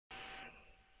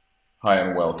Hi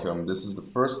and welcome. This is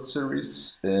the first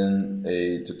series in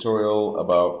a tutorial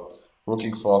about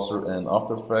working faster in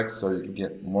After Effects so you can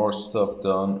get more stuff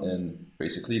done in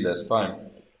basically less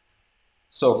time.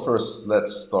 So first,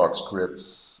 let's start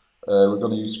scripts. We're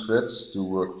going to use scripts to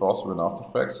work faster in After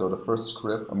Effects. So the first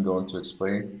script I'm going to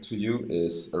explain to you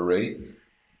is Array.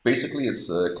 Basically, it's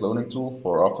a cloning tool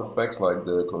for After Effects like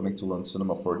the cloning tool in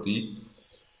Cinema 4D.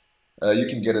 You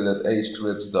can get it at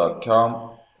ascripts.com.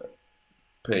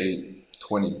 Pay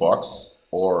 20 bucks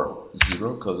or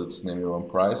zero because it's name your own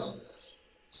price.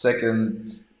 Second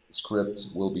script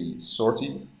will be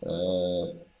sortie,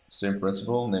 same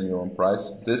principle, name your own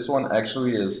price. This one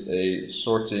actually is a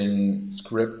sorting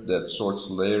script that sorts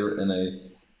layer in a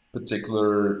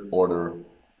particular order,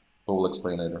 but we'll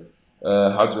explain later.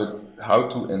 How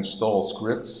to install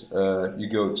scripts? You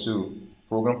go to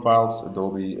Program Files,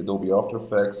 Adobe After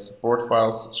Effects, Support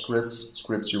Files, Scripts,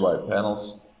 Scripts UI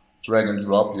Panels. Drag and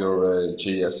drop your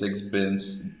JSX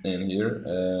bins in here.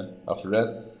 After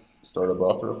that, start up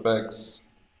After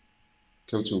Effects,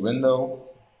 go to Window,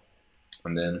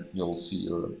 and then you'll see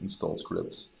your installed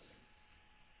scripts.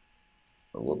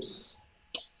 Whoops.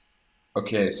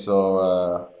 Okay,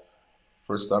 so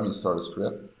first time you start a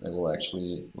script, it will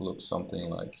actually look something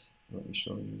like, let me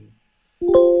show you.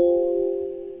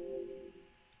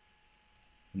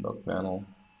 Dock panel,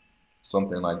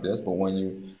 something like this, but when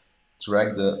you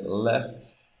drag the left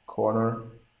corner,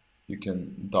 you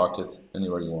can dock it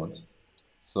anywhere you want.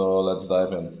 So let's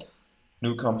dive in.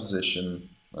 New composition.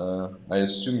 I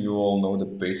assume you all know the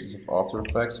basics of After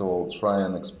Effects, so I'll try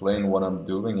and explain what I'm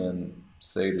doing and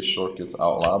say the shortcuts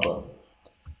out loud, but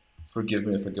forgive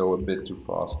me if I go a bit too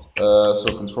fast.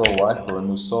 So Control Y for a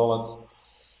new solid,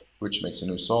 which makes a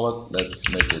new solid. Let's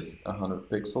make it 100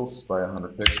 pixels by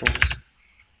 100 pixels.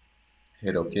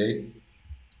 Hit OK.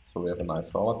 So we have a nice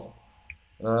solid.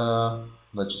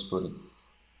 Let's just put it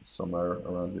somewhere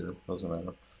around here, doesn't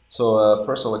matter. So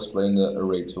first I'll explain the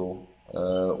array tool.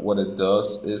 What it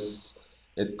does is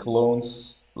it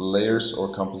clones layers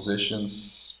or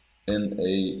compositions in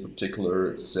a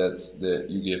particular set that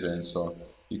you give in. So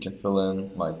you can fill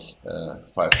in like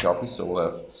 5 copies, so we'll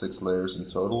have 6 layers in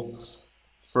total.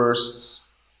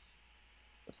 First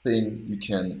thing you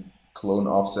can clone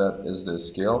offset is the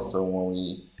scale. So when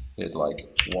we hit like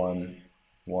 1,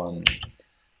 1,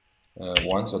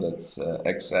 1, so that's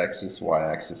x-axis,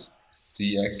 y-axis,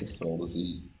 z-axis, so the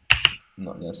z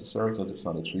not necessary because it's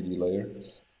not a 3D layer.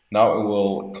 Now it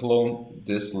will clone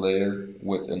this layer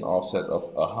with an offset of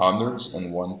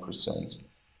 101%.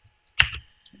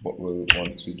 But we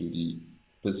want to do the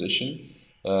position.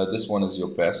 This one is the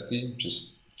opacity,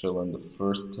 just fill in the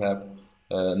first tab.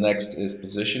 Next is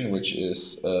position, which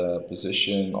is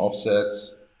position offset,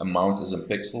 amount is in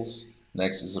pixels.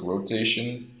 Next is the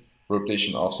rotation.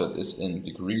 Rotation offset is in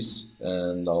degrees.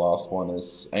 And the last one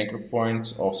is anchor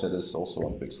point, offset is also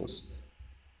in pixels.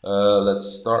 Let's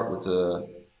start with the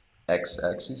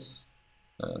x-axis.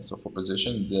 So for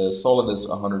position, the solid is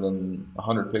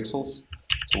 100 pixels.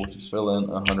 So if you fill in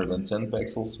 110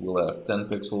 pixels, we'll have 10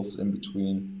 pixels in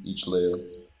between each layer.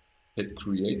 Hit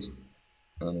create,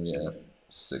 and we have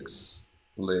 6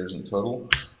 layers in total.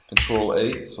 Control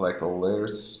A, select all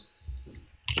layers,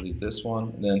 delete this one.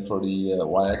 And then for the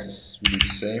y-axis, we do the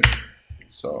same.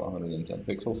 So 110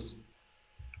 pixels.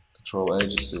 Control A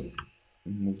just to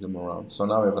move them around. So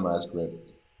now we have a nice grid.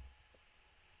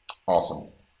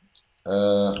 Awesome.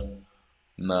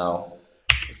 Now,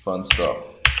 fun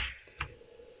stuff.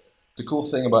 The cool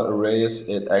thing about Array is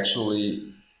it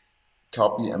actually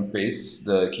copy and pastes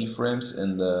the keyframes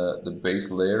in the base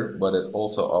layer, but it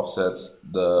also offsets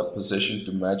the position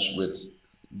to match with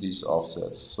these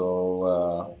offsets.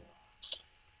 So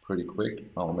pretty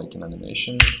quick, I'll make an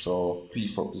animation. So P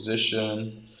for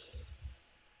position,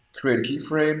 create a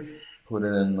keyframe, put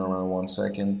it in around 1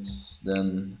 second,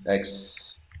 then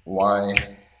X,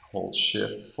 Y, hold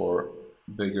shift for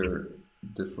bigger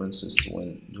differences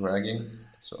when dragging.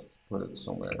 So put it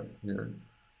somewhere here.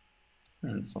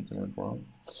 Something went wrong.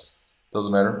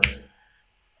 Doesn't matter.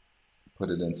 Put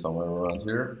it in somewhere around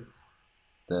here.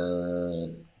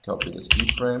 Then copy this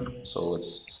keyframe so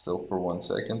it's still for 1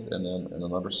 second, and then in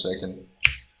another second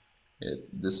it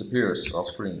disappears off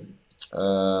screen.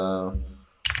 Run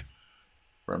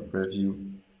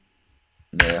preview.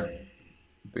 Yeah.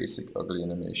 Basic ugly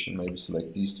animation. Maybe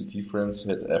select these 2 keyframes,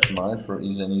 hit F9 for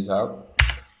ease in, ease out.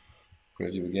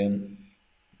 Preview again.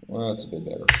 Well, that's a bit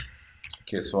better.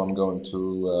 Okay, so I'm going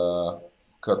to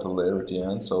cut the layer at the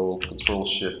end. So Control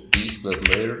Shift D, split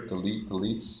layer, delete,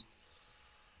 deletes.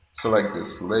 Select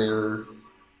this layer,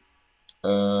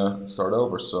 start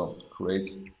over. So create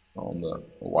on the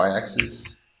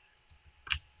y-axis,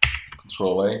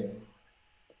 Control A,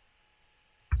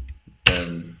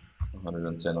 then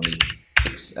 110 on the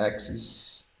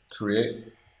x-axis,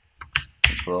 create,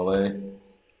 Control A.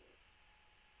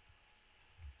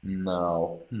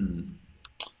 Now,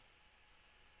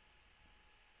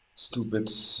 stupid,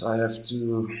 I have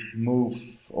to move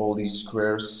all these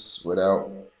squares without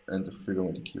interfering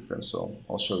with the keyframe, so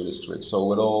I'll show you this trick. So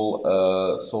with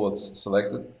all solids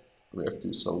selected, we have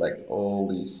to select all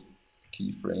these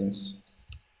keyframes.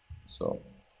 So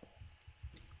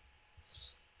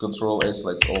Control A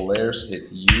selects all layers,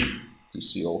 hit U to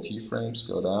see all keyframes,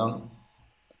 go down,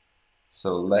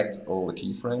 select all the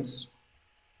keyframes.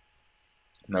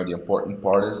 Now the important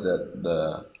part is that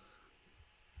the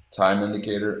time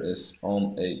indicator is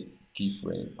on a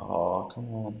keyframe. Oh,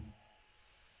 come on.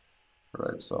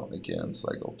 Right, so again,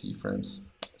 select all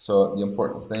keyframes. So the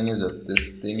important thing is that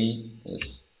this thingy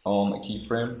is on a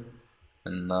keyframe,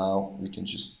 and now we can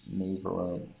just move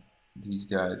around these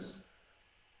guys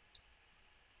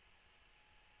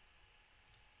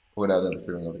without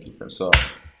interfering with the keyframe. So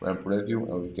ramp preview,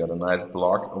 and we've got a nice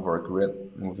block of our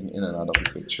grid moving in and out of the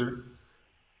picture.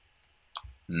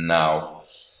 Now,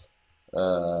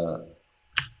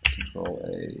 Control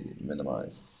A,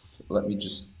 minimize. Let me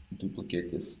just duplicate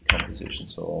this composition.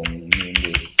 So I'll name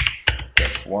this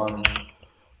test 1.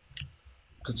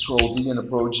 Control D in the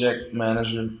project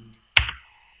manager.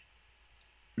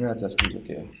 Yeah, test 2 is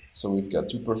okay. So we've got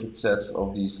two perfect sets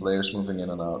of these layers moving in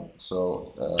and out.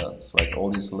 So select all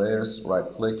these layers, right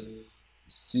click,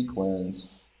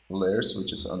 sequence layers,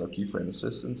 which is under keyframe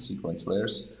assistant, sequence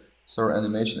layers. So our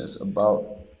animation is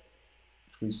about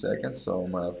 3 seconds, so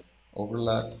I'm gonna have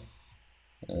overlap.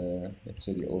 Let's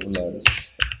say the overlap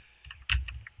is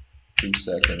 2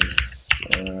 seconds,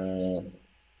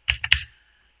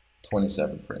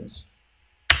 27 frames.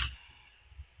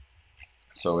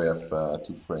 So we have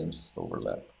 2 frames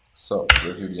overlap. So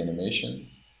review the animation.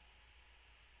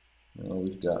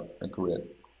 We've got a grid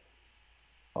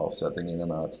offsetting in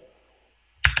and out.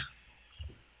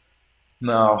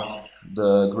 Now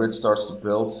the grid starts to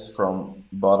build from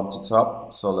bottom to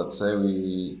top. So let's say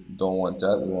we don't want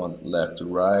that, we want left to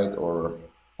right or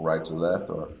right to left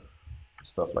or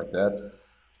stuff like that.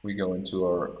 We go into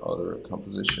our other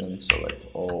composition, select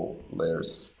all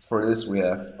layers. For this we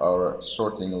have our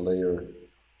sorting layer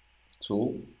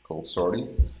tool called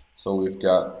sorting. So we've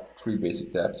got 3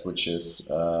 basic tabs, which is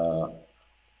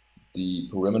the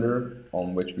perimeter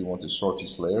on which we want to sort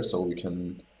these layers, so we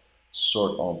can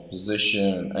sort on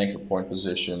position, anchor point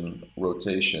position,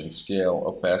 rotation, scale,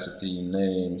 opacity,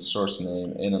 name, source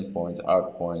name, in and point,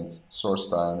 out point, source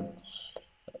time,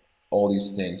 all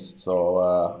these things. So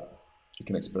you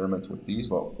can experiment with these,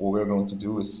 but what we're going to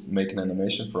do is make an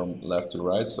animation from left to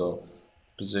right. So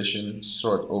position,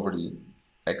 sort over the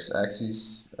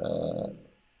x-axis,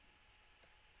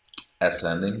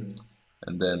 ascending,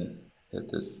 and then hit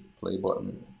this play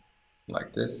button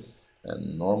like this.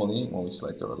 And normally when we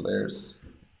select our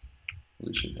layers,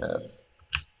 we should have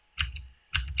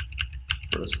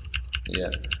first,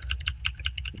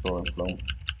 going from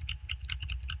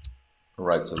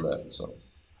right to left. So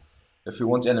if we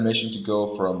want the animation to go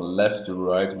from left to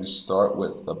right, we start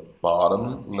with the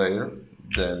bottom layer,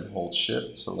 then hold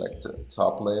shift, select the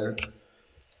top layer,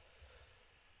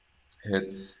 hit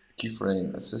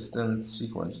keyframe assistant,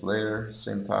 sequence layer,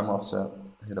 same time offset,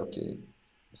 hit OK.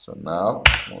 So now,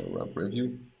 when we run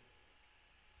preview,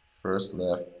 first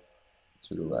left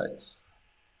to the right.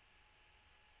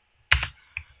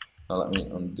 Now let me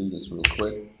undo this real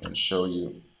quick and show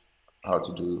you how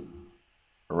to do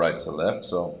right to left.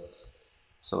 So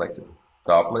select the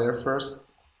top layer first,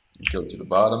 go to the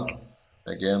bottom,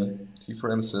 again,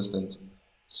 keyframe assistant,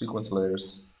 sequence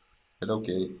layers, hit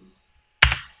OK.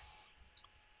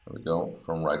 There we go,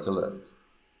 from right to left.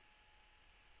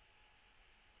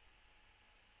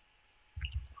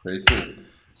 Pretty cool.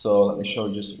 So let me show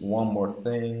you just one more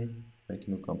thing. Make a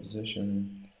new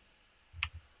composition.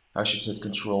 I should hit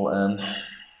Control N.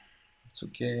 It's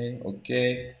okay,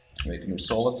 okay. Make a new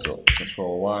solid, so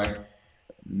Control Y.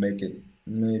 Make it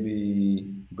maybe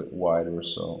a bit wider,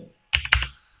 so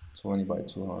 20 by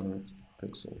 200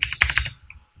 pixels.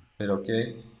 Hit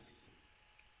OK.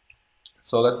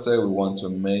 So let's say we want to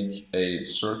make a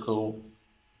circle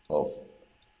of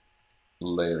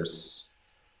layers.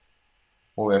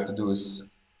 What we have to do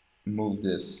is move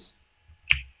this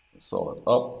solid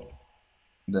up,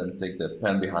 then take the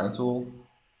pen behind tool,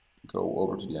 go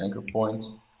over to the anchor point,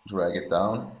 drag it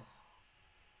down,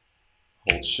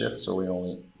 hold shift so we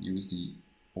only use the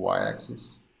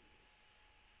y-axis.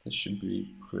 This should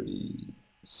be pretty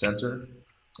center.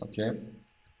 Okay.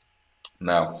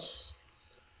 Now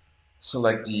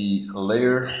select the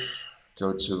layer,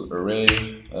 Go to array.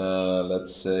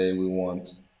 Let's say we want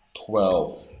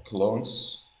 12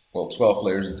 clones. Well, 12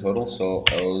 layers in total, so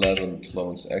 11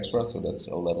 clones extra, so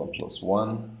that's 11 plus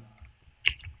 1.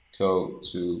 Go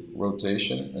to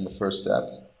rotation in the first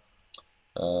step.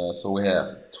 So we have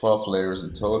 12 layers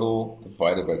in total,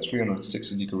 divided by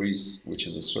 360 degrees, which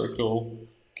is a circle,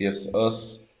 gives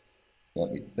us,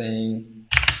 let me think,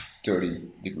 30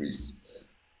 degrees.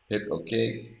 Hit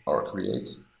OK or create,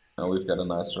 and we've got a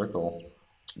nice circle.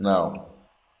 Now,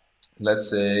 let's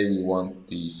say we want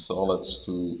the solids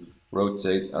to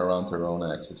rotate around their own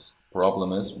axis.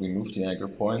 Problem is, we move the anchor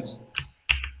point,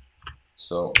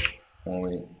 so when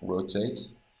we rotate,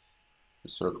 the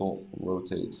circle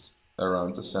rotates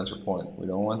around the center point. We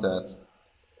don't want that.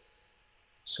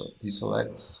 So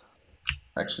deselect,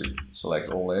 actually select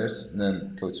all layers, and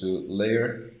then go to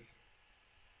layer,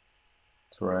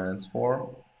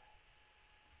 transform,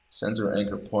 center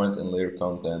anchor point and layer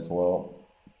content. Well,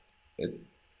 it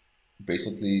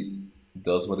basically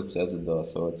does what it says it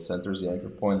does, so it centers the anchor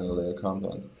point and the layer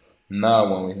content. Now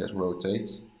when we hit rotate,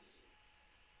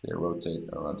 they rotate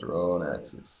around their own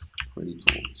axis. Pretty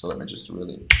cool. So let me just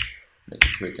really make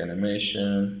a quick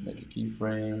animation, make a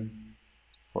keyframe,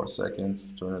 4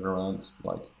 seconds, turn it around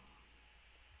like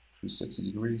 360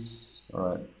 degrees.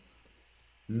 Alright.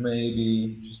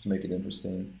 Maybe, just to make it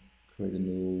interesting, create a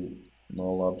new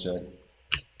null object.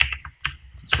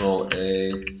 Control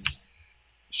A,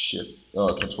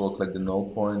 Control click the null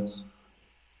point,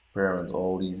 parent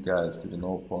all these guys to the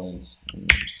null point, and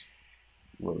just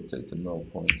rotate the null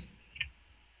point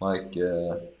like,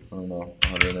 I don't know,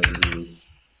 180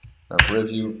 degrees. Now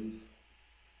preview,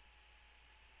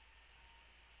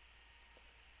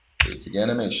 basic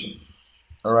animation.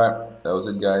 Alright, that was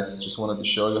it guys. Just wanted to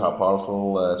show you how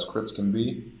powerful scripts can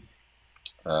be.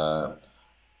 I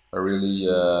really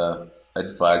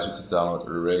advise you to download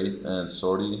Array and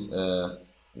Sorty.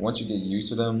 Once you get used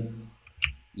to them,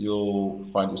 you'll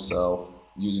find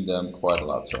yourself using them quite a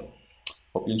lot. So,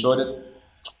 hope you enjoyed it.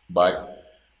 Bye.